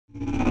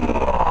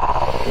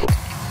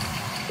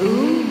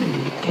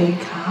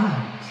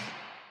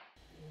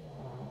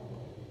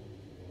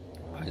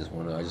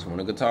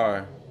a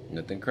guitar.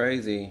 Nothing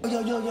crazy.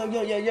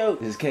 Yo.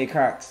 This is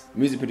KCox,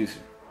 music producer,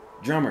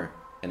 drummer,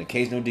 and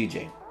occasional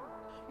DJ.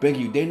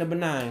 Bringing you day number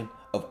 9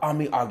 of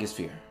Omni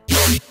August-Fear.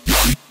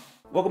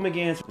 Welcome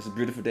again. It's a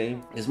beautiful day.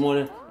 This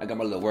morning, I got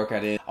my little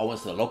workout in. I went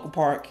to the local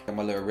park, got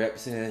my little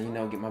reps in, you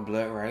know, get my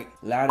blood right.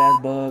 Loud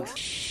ass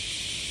bugs.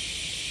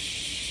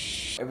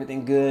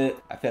 Everything good.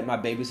 I fed my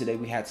babies today.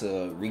 We had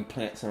to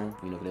replant some,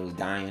 you know, they was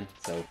dying.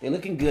 So they're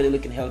looking good, they're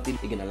looking healthy.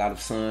 They're getting a lot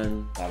of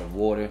sun, a lot of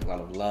water, a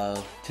lot of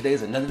love. Today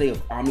is another day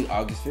of Omni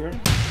August-Fear.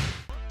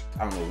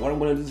 I don't know what I'm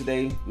gonna do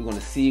today. We're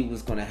gonna see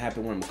what's gonna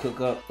happen when I'm gonna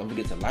cook up. Don't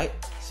forget to like,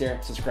 share,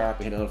 subscribe,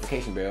 and hit the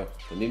notification bell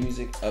for new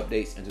music,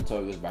 updates, and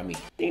tutorials by me.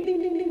 Ding, ding,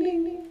 ding, ding,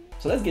 ding, ding.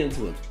 So let's get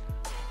into it.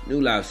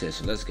 New live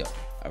session, let's go.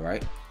 All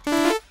right.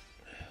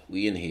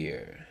 We in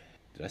here.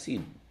 Did I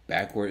see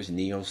backwards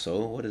neo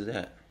soul? What is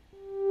that?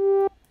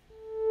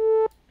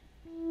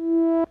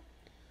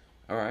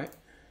 All right.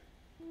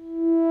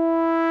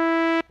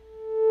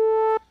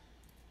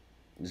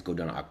 Let's go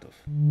down an octave.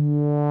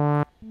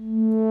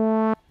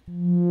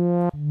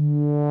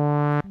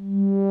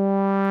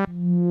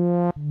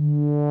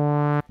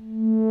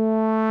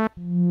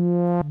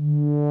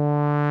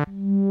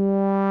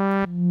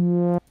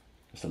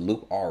 It's a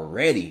loop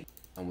already.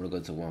 I'm gonna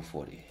go to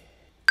 140.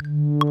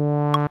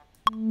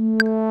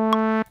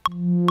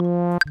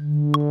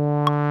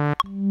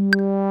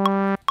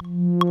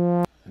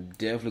 I'm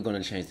definitely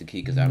gonna change the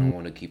key because I don't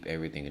want to keep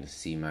everything in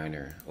C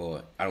minor,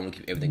 or I don't want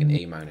to keep everything in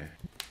A minor.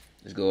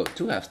 Let's go up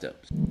 2 half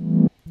steps.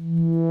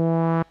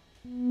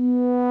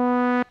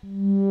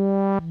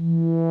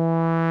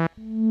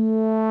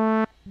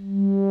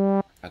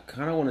 I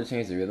kind of want to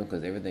change the rhythm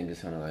because everything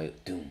is kind of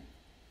like doom,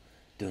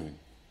 doom,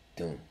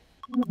 doom.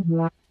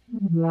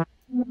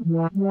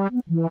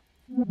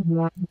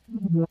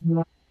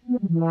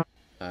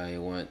 I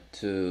want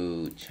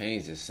to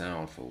change the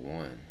sound for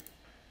one.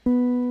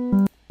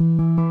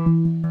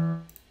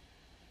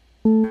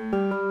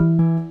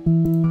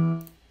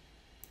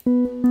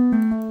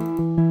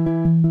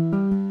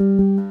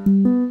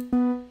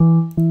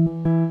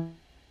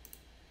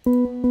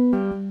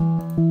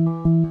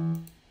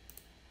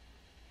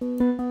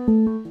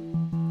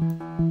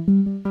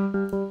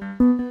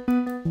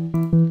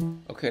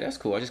 Okay, that's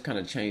cool. I just kind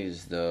of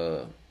changed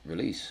the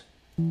release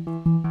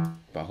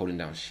by holding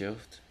down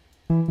shift.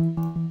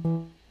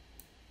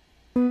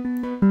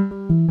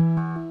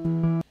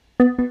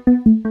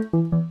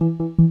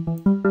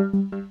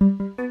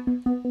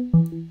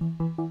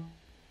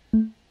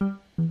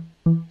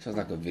 Sounds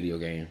like a video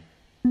game.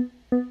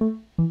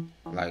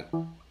 Like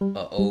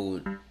an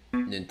old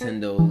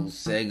Nintendo,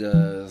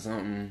 Sega, or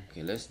something.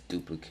 Okay, let's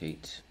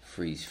duplicate,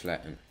 freeze,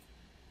 flatten.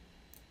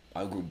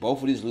 I group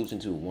both of these loops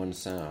into one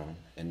sound,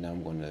 and now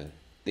I'm gonna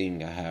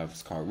thing I have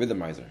is called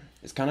Rhythmizer.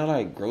 It's kind of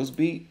like Gross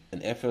Beat in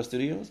FL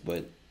Studios,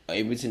 but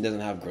Ableton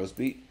doesn't have Gross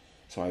Beat,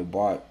 so I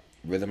bought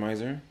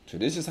Rhythmizer. So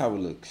this is how it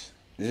looks.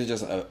 This is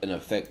just an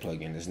effect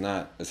plugin. It's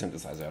not a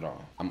synthesizer at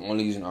all. I'm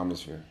only using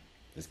Omnisphere.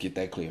 Let's get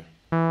that clear.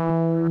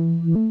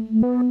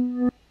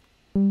 I'm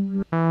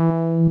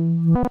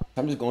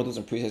just going through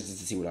some presets just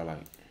to see what I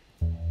like.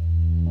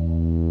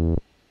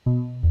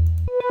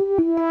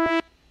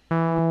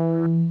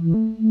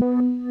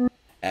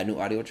 Add new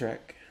audio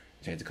track,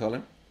 change the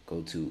color,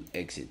 go to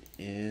exit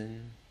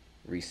in,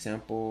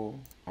 resample,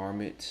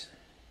 arm it,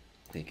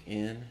 click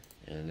in,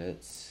 and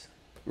let's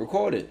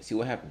record it, see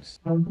what happens.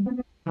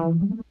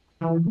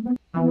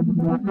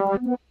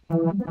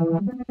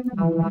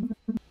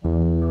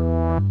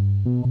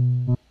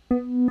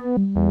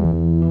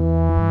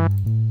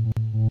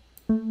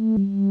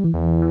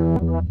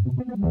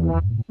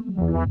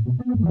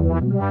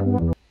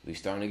 We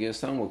starting to get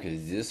somewhere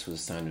because this was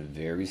sounding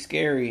very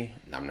scary.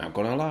 I'm not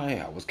gonna lie,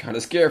 I was kind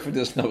of scared for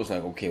this. And I was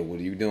like, okay, what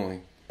are you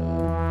doing?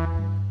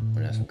 And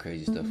that's some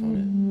crazy stuff on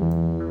it.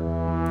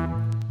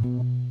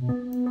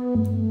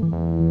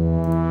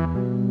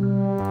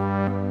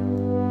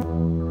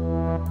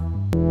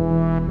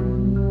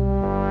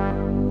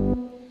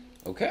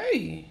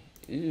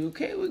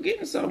 Okay, we're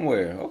getting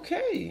somewhere.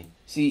 Okay.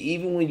 See,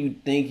 even when you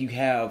think you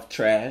have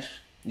trash,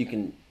 you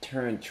can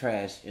turn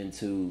trash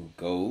into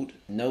gold.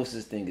 No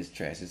such thing as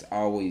trash. It's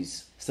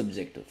always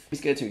subjective. You're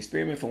scared to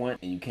experiment for one,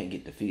 and you can't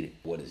get defeated.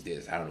 What is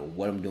this? I don't know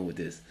what I'm doing with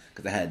this,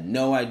 because I had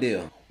no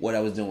idea what I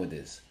was doing with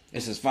this.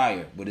 It's just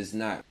fire, but it's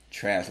not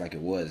trash like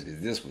it was,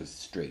 because this was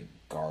straight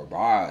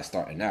garbage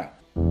starting out.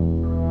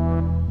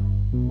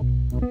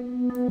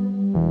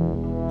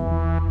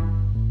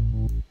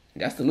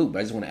 That's the loop, but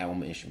I just want to add one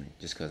more instrument,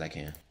 just because I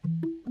can.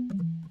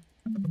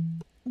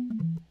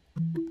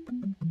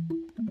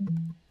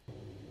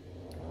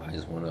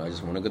 I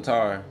just want a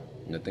guitar.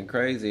 Nothing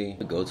crazy.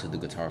 Go to the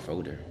guitar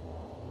folder.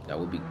 That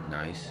would be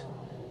nice.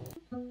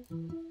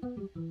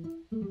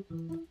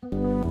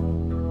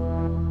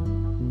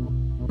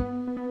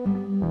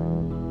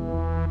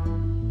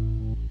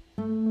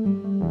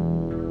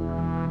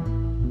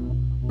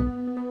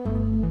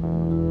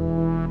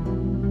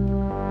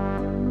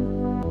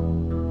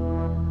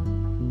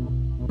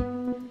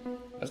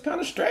 That's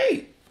kind of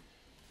straight.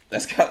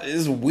 That's kind of,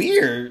 it's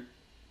weird.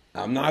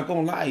 I'm not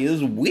gonna lie, it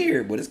was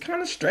weird, but it's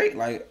kind of straight.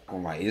 Like,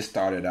 I'm like, it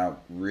started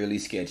out really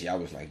sketchy. I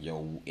was like,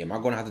 yo, am I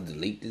gonna have to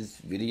delete this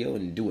video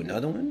and do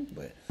another one?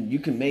 But you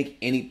can make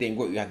anything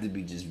work. You have to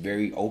be just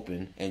very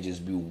open and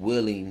just be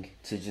willing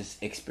to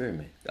just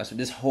experiment. That's what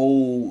this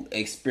whole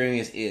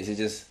experience is. It's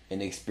just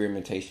an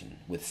experimentation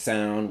with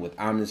sound, with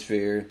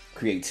Omnisphere.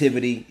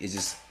 Creativity is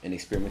just an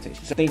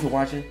experimentation. So thanks for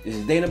watching. This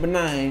is day number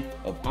 9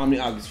 of Omni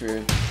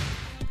Omnisphere.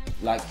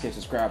 Like, share,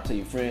 subscribe, tell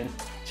your friends.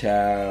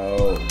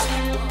 Ciao.